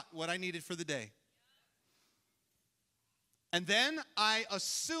I got what I needed for the day. And then I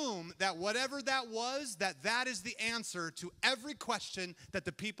assume that whatever that was, that is the answer to every question that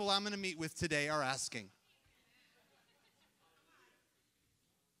the people I'm going to meet with today are asking.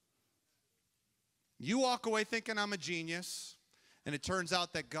 You walk away thinking I'm a genius, and it turns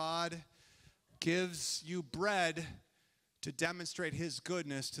out that God gives you bread to demonstrate his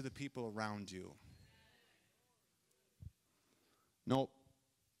goodness to the people around you. Nope.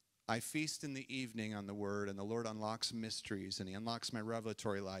 I feast in the evening on the word, and the Lord unlocks mysteries, and he unlocks my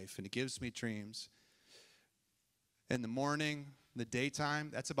revelatory life, and he gives me dreams. In the morning, the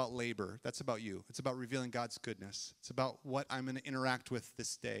daytime, that's about labor. That's about you. It's about revealing God's goodness. It's about what I'm going to interact with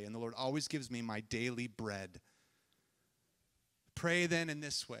this day, and the Lord always gives me my daily bread. Pray then in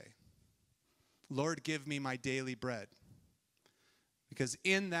this way. Lord, give me my daily bread. Because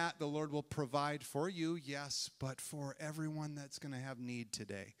in that, the Lord will provide for you, yes, but for everyone that's going to have need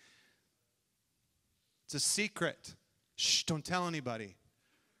today. It's a secret. Shh, don't tell anybody.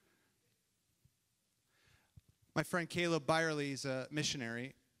 My friend Caleb Byerly is a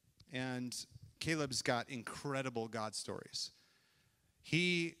missionary, and Caleb's got incredible God stories.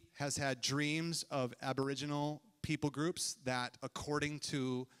 He has had dreams of Aboriginal people groups that, according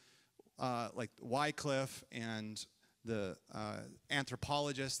to like Wycliffe and the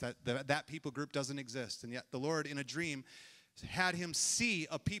anthropologists, that people group doesn't exist. And yet the Lord, in a dream, had him see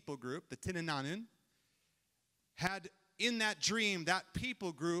a people group, the Tinananun, had in that dream, that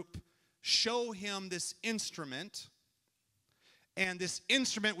people group show him this instrument. And this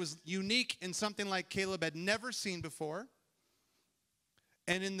instrument was unique in something like Caleb had never seen before.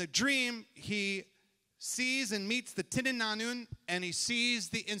 And in the dream, he sees and meets the Tinananun, and he sees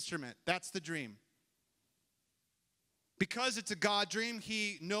the instrument. That's the dream. Because it's a God dream,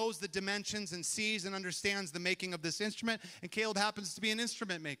 he knows the dimensions and sees and understands the making of this instrument, and Caleb happens to be an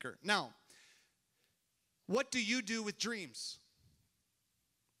instrument maker. Now, what do you do with dreams?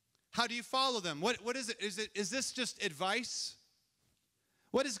 How do you follow them? What is it? Is this just advice?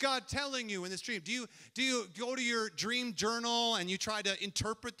 What is God telling you in this dream? Do you go to your dream journal and you try to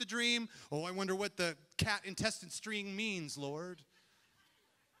interpret the dream? Oh, I wonder what the cat intestine string means, Lord.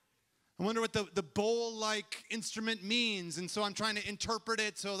 I wonder what the bowl-like instrument means, and so I'm trying to interpret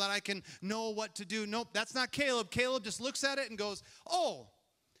it so that I can know what to do. Nope, that's not Caleb. Caleb just looks at it and goes, oh,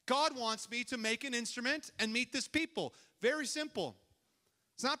 God wants me to make an instrument and meet this people. Very simple.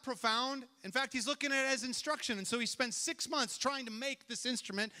 It's not profound. In fact, he's looking at it as instruction. And so he spends 6 months trying to make this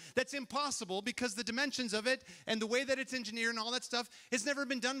instrument that's impossible because the dimensions of it and the way that it's engineered and all that stuff has never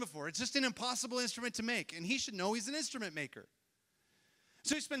been done before. It's just an impossible instrument to make. And he should know he's an instrument maker.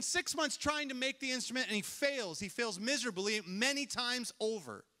 So he spends 6 months trying to make the instrument, and he fails. He fails miserably many times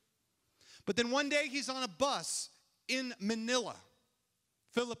over. But then one day he's on a bus in Manila,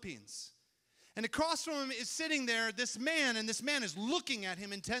 Philippines. And across from him is sitting there this man, and this man is looking at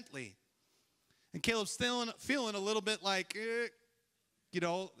him intently. And Caleb's feeling a little bit like,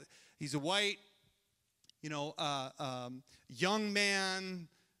 he's a white, young man.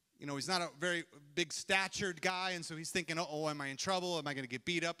 He's not a very big statured guy, and so he's thinking, oh, am I in trouble? Am I going to get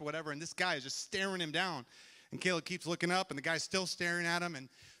beat up or whatever? And this guy is just staring him down. And Caleb keeps looking up, and the guy's still staring at him. And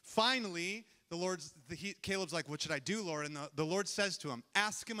finally, Caleb's like, what should I do, Lord? And the Lord says to him,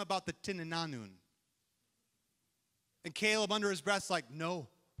 ask him about the Tinananun. And Caleb, under his breath, is like, no.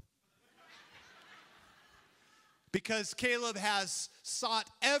 Because Caleb has sought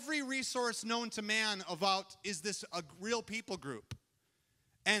every resource known to man about, is this a real people group?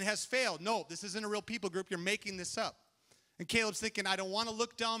 And has failed. No, this isn't a real people group. You're making this up. And Caleb's thinking, I don't want to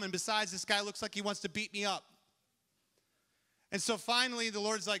look dumb, and besides, this guy looks like he wants to beat me up. And so finally, the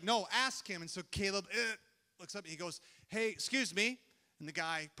Lord's like, no, ask him. And so Caleb looks up, and he goes, hey, excuse me. And the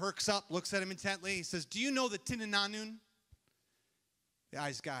guy perks up, looks at him intently. He says, do you know the Tinananun?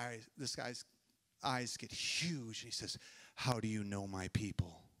 This guy's eyes get huge. And he says, how do you know my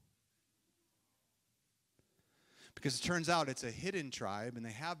people? Because it turns out it's a hidden tribe, and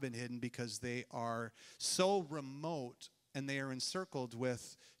they have been hidden because they are so remote and they are encircled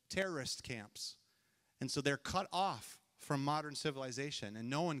with terrorist camps. And so they're cut off from modern civilization, and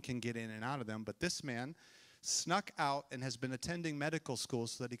no one can get in and out of them. But this man snuck out and has been attending medical school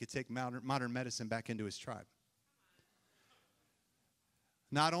so that he could take modern medicine back into his tribe.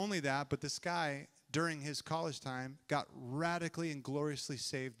 Not only that, but this guy, during his college time, got radically and gloriously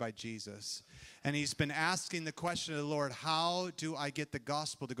saved by Jesus. And he's been asking the question of the Lord, how do I get the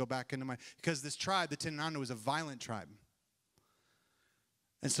gospel to go back into my... Because this tribe, the Tinananda, was a violent tribe.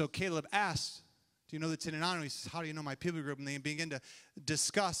 And so Caleb asked, do you know the Tinananda? He says, how do you know my people group? And they begin to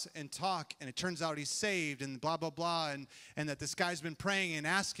discuss and talk, and it turns out he's saved and blah, blah, blah, and that this guy's been praying and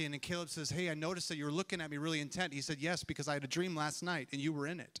asking. And Caleb says, hey, I noticed that you were looking at me really intent. He said, yes, because I had a dream last night, and you were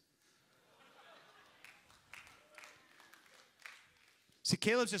in it. See,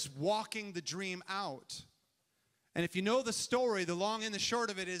 Caleb's just walking the dream out. And if you know the story, the long and the short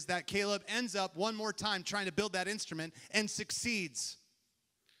of it is that Caleb ends up one more time trying to build that instrument and succeeds.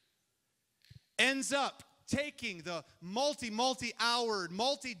 Ends up taking the multi-hour,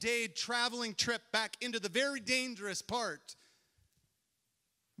 multi-day traveling trip back into the very dangerous part.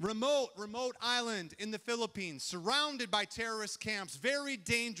 Remote island in the Philippines, surrounded by terrorist camps, very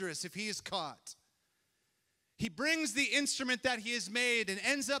dangerous if he is caught. He brings the instrument that he has made and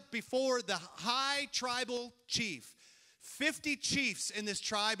ends up before the high tribal chief. 50 chiefs in this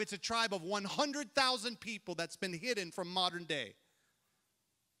tribe. It's a tribe of 100,000 people that's been hidden from modern day.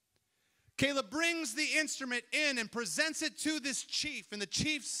 Caleb brings the instrument in and presents it to this chief, and the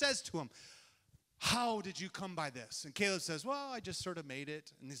chief says to him, how did you come by this? And Caleb says, well, I just sort of made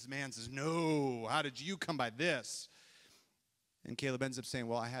it. And this man says, no, how did you come by this? And Caleb ends up saying,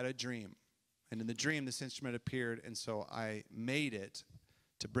 well, I had a dream. And in the dream, this instrument appeared, and so I made it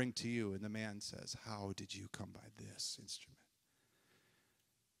to bring to you. And the man says, how did you come by this instrument?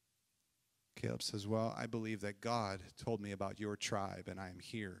 Caleb says, well, I believe that God told me about your tribe, and I am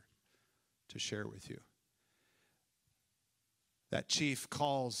here to share with you. That chief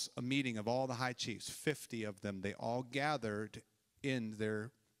calls a meeting of all the high chiefs, 50 of them. They all gathered in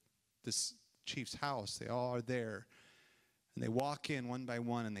this chief's house. They all are there. And they walk in one by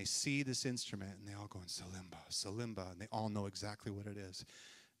one, and they see this instrument, and they all go, Salimba, Salimba, and they all know exactly what it is.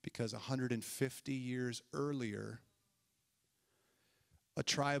 Because 150 years earlier, a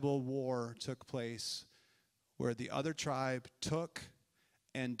tribal war took place where the other tribe took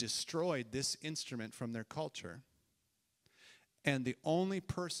and destroyed this instrument from their culture. And the only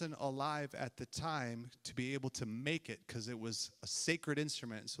person alive at the time to be able to make it, because it was a sacred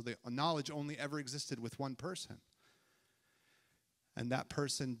instrument, so the knowledge only ever existed with one person. And that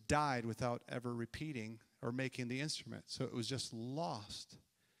person died without ever repeating or making the instrument. So it was just lost.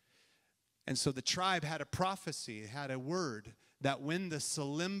 And so the tribe had a prophecy, had a word, that when the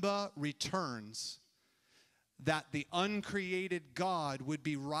Salimba returns, that the uncreated God would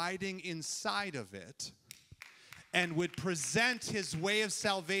be riding inside of it and would present his way of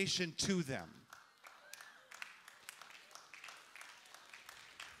salvation to them.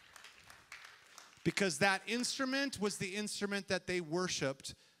 Because that instrument was the instrument that they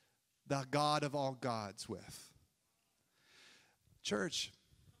worshiped the God of all gods with. Church,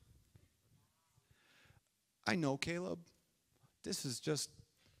 I know Caleb. This is just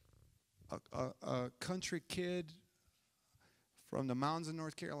a country kid from the mountains of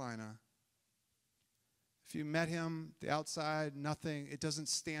North Carolina. If you met him, the outside, nothing, it doesn't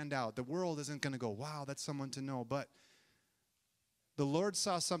stand out. The world isn't going to go, wow, that's someone to know. But the Lord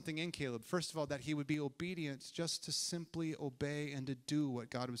saw something in Caleb. First of all, that he would be obedient just to simply obey and to do what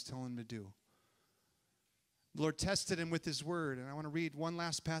God was telling him to do. The Lord tested him with his word. And I want to read one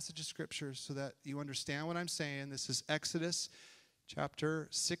last passage of scripture so that you understand what I'm saying. This is Exodus chapter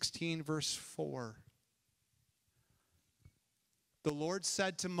 16, verse 4. The Lord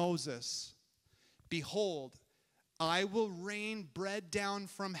said to Moses, behold, I will rain bread down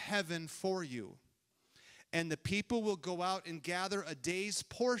from heaven for you, and the people will go out and gather a day's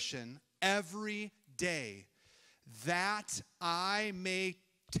portion every day, that I may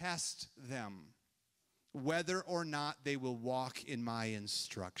test them, whether or not they will walk in my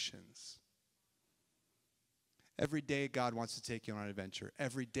instructions. Every day, God wants to take you on an adventure.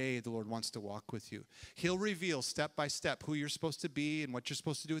 Every day, the Lord wants to walk with you. He'll reveal step by step who you're supposed to be and what you're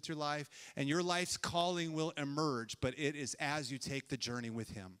supposed to do with your life. And your life's calling will emerge, but it is as you take the journey with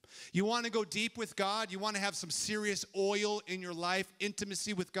him. You want to go deep with God? You want to have some serious oil in your life,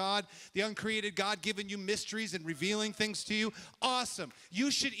 intimacy with God, the uncreated God giving you mysteries and revealing things to you? Awesome. You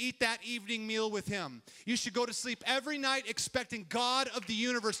should eat that evening meal with him. You should go to sleep every night expecting God of the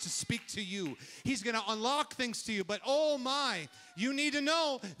universe to speak to you. He's going to unlock things to you, but oh my, you need to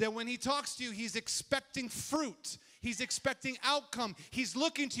know that when he talks to you, he's expecting fruit. He's expecting outcome. He's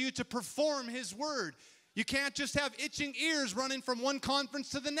looking to you to perform his word. You can't just have itching ears running from one conference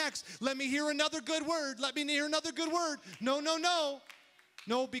to the next. Let me hear another good word. Let me hear another good word. No, no, no.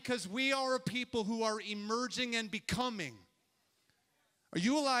 No, because we are a people who are emerging and becoming. Are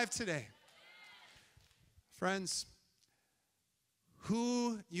you alive today? Friends,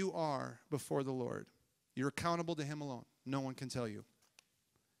 who you are before the Lord, you're accountable to him alone. No one can tell you.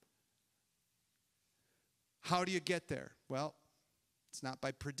 How do you get there? Well, it's not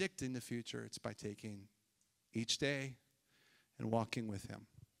by predicting the future. It's by taking each day and walking with him.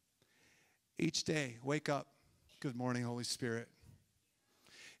 Each day, wake up. Good morning, Holy Spirit.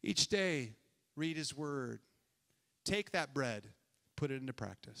 Each day, read his word. Take that bread, put it into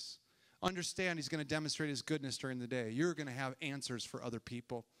practice. Understand he's going to demonstrate his goodness during the day. You're going to have answers for other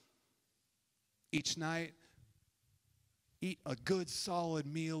people. Each night, eat a good, solid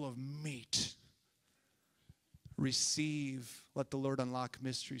meal of meat. Receive. Let the Lord unlock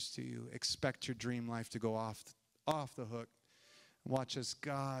mysteries to you. Expect your dream life to go off the hook. Watch as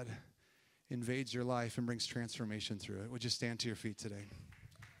God invades your life and brings transformation through it. Would you stand to your feet today?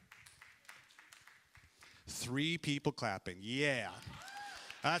 3 people clapping. Yeah.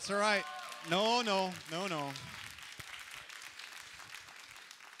 That's all right. No.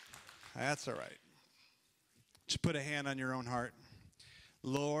 That's all right. Just put a hand on your own heart.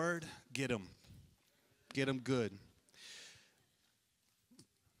 Lord, get them. Get them good.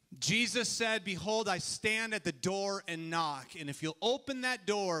 Jesus said, behold, I stand at the door and knock. And if you'll open that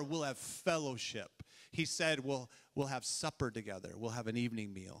door, we'll have fellowship. He said, we'll have supper together. We'll have an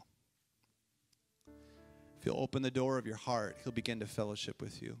evening meal. If you'll open the door of your heart, he'll begin to fellowship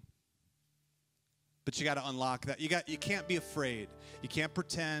with you. But you got to unlock that. You can't be afraid. You can't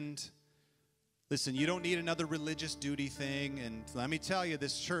pretend. Listen, you don't need another religious duty thing. And let me tell you,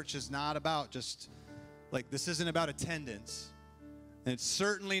 this church is not about just, this isn't about attendance. And it's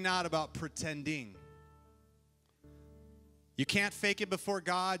certainly not about pretending. You can't fake it before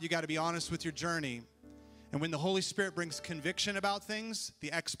God. You got to be honest with your journey. And when the Holy Spirit brings conviction about things,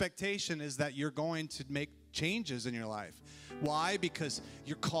 the expectation is that you're going to make changes in your life. Why? Because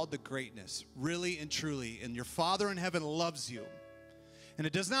you're called to greatness, really and truly. And your Father in heaven loves you. And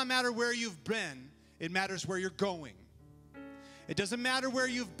it does not matter where you've been. It matters where you're going. It doesn't matter where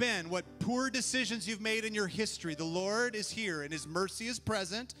you've been, what poor decisions you've made in your history. The Lord is here, and his mercy is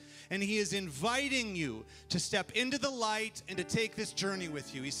present, and he is inviting you to step into the light and to take this journey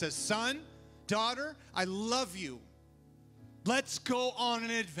with you. He says, son, daughter, I love you. Let's go on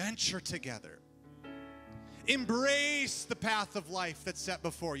an adventure together. Embrace the path of life that's set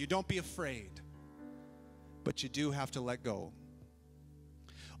before you. Don't be afraid. But you do have to let go.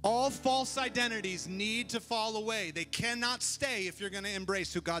 All false identities need to fall away. They cannot stay if you're going to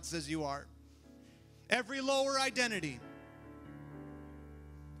embrace who God says you are. Every lower identity,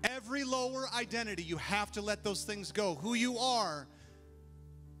 you have to let those things go. Who you are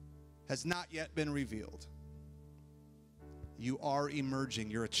has not yet been revealed. You are emerging.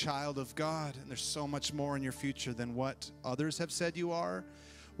 You're a child of God, and there's so much more in your future than what others have said you are,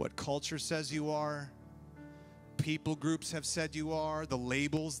 what culture says you are, people groups have said you are, the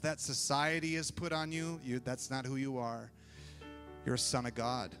labels that society has put on you. That's not who you are. You're a son of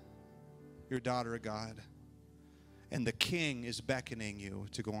God. You're a daughter of God. And the King is beckoning you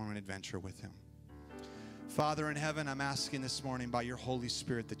to go on an adventure with him. Father in heaven, I'm asking this morning by your Holy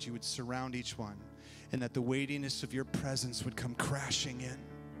Spirit that you would surround each one and that the weightiness of your presence would come crashing in.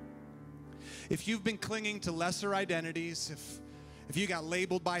 If you've been clinging to lesser identities, if you got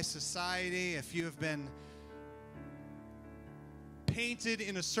labeled by society, if you have been painted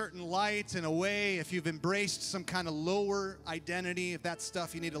in a certain light, in a way, if you've embraced some kind of lower identity, if that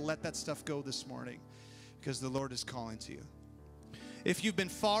stuff, you need to let that stuff go this morning because the Lord is calling to you. If you've been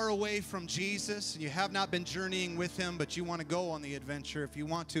far away from Jesus and you have not been journeying with him, but you want to go on the adventure, if you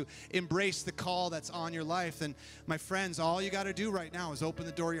want to embrace the call that's on your life, then my friends, all you got to do right now is open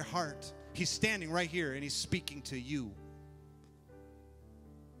the door of your heart. He's standing right here and he's speaking to you.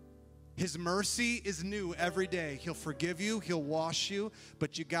 His mercy is new every day. He'll forgive you. He'll wash you.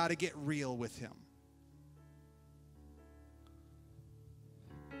 But you got to get real with him.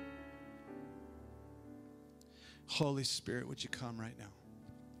 Holy Spirit, would you come right now?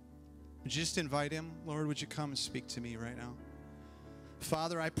 Would you just invite him? Lord, would you come and speak to me right now?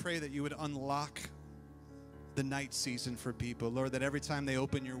 Father, I pray that you would unlock the night season for people. Lord, that every time they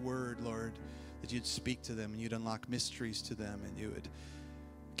open your word, Lord, that you'd speak to them and you'd unlock mysteries to them and you would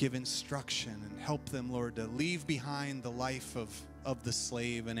give instruction and help them, Lord, to leave behind the life of the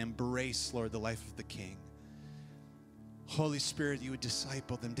slave and embrace, Lord, the life of the King. Holy Spirit, you would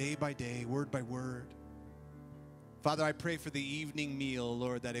disciple them day by day, word by word. Father, I pray for the evening meal,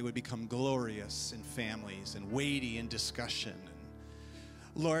 Lord, that it would become glorious in families and weighty in discussion.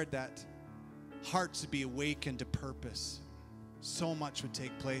 And Lord, that hearts would be awakened to purpose. So much would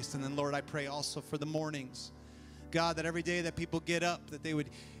take place. And then, Lord, I pray also for the mornings. God, that every day that people get up, that they would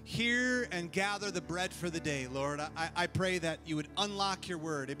hear and gather the bread for the day, Lord. I pray that you would unlock your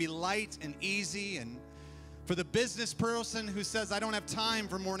word. It'd be light and easy. And for the business person who says, I don't have time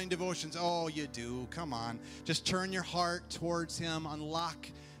for morning devotions. Oh, you do. Come on. Just turn your heart towards him. Unlock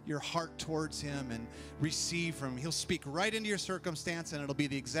your heart towards him and receive from him. He'll speak right into your circumstance, and it'll be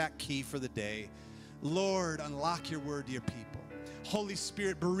the exact key for the day. Lord, unlock your word to your people. Holy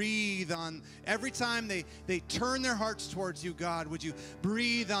Spirit, breathe on every time they turn their hearts towards you, God. Would you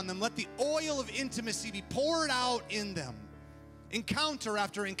breathe on them? Let the oil of intimacy be poured out in them. Encounter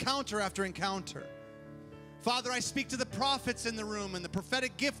after encounter after encounter. Father, I speak to the prophets in the room and the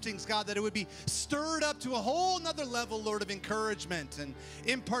prophetic giftings, God, that it would be stirred up to a whole nother level, Lord, of encouragement and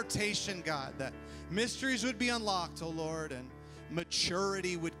impartation, God, that mysteries would be unlocked, oh Lord, and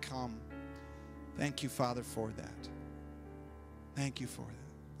maturity would come. Thank you, Father, for that. Thank you for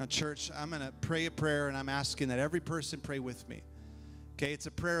that. Now, church, I'm going to pray a prayer, and I'm asking that every person pray with me. Okay, it's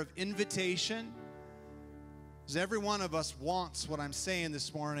a prayer of invitation. Because every one of us wants what I'm saying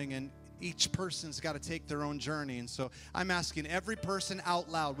this morning, and each person's got to take their own journey. And so I'm asking every person out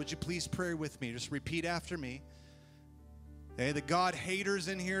loud, would you please pray with me? Just repeat after me. Okay, the God haters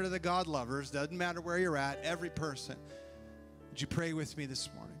in here to the God lovers, doesn't matter where you're at, every person. Would you pray with me this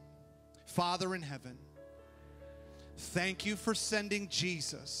morning? Father in heaven, thank you for sending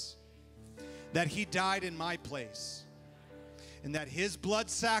Jesus, that he died in my place, and that his blood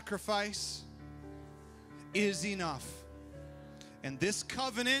sacrifice is enough. And this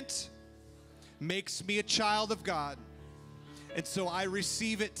covenant makes me a child of God. And so I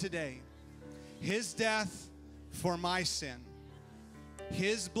receive it today. His death for my sin.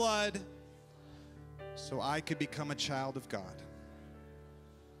 His blood so I could become a child of God.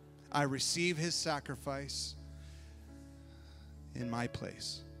 I receive his sacrifice in my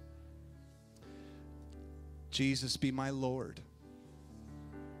place. Jesus, be my Lord.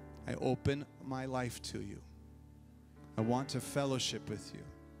 I open my life to you. I want to fellowship with you.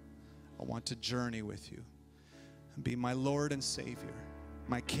 I want to journey with you. And be my Lord and Savior,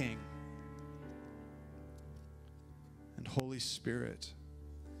 my King. And Holy Spirit,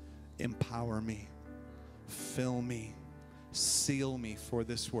 empower me, fill me, seal me for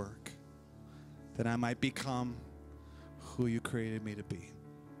this work, that I might become who you created me to be.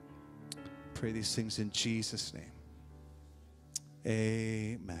 Pray these things in Jesus' name.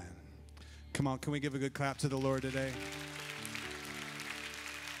 Amen. Come on, can we give a good clap to the Lord today?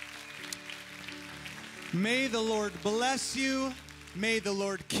 May the Lord bless you. May the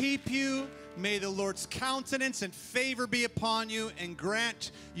Lord keep you. May the Lord's countenance and favor be upon you and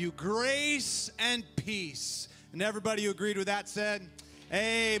grant you grace and peace. And everybody who agreed with that said,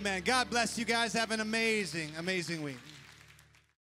 amen. God bless you guys. Have an amazing, amazing week.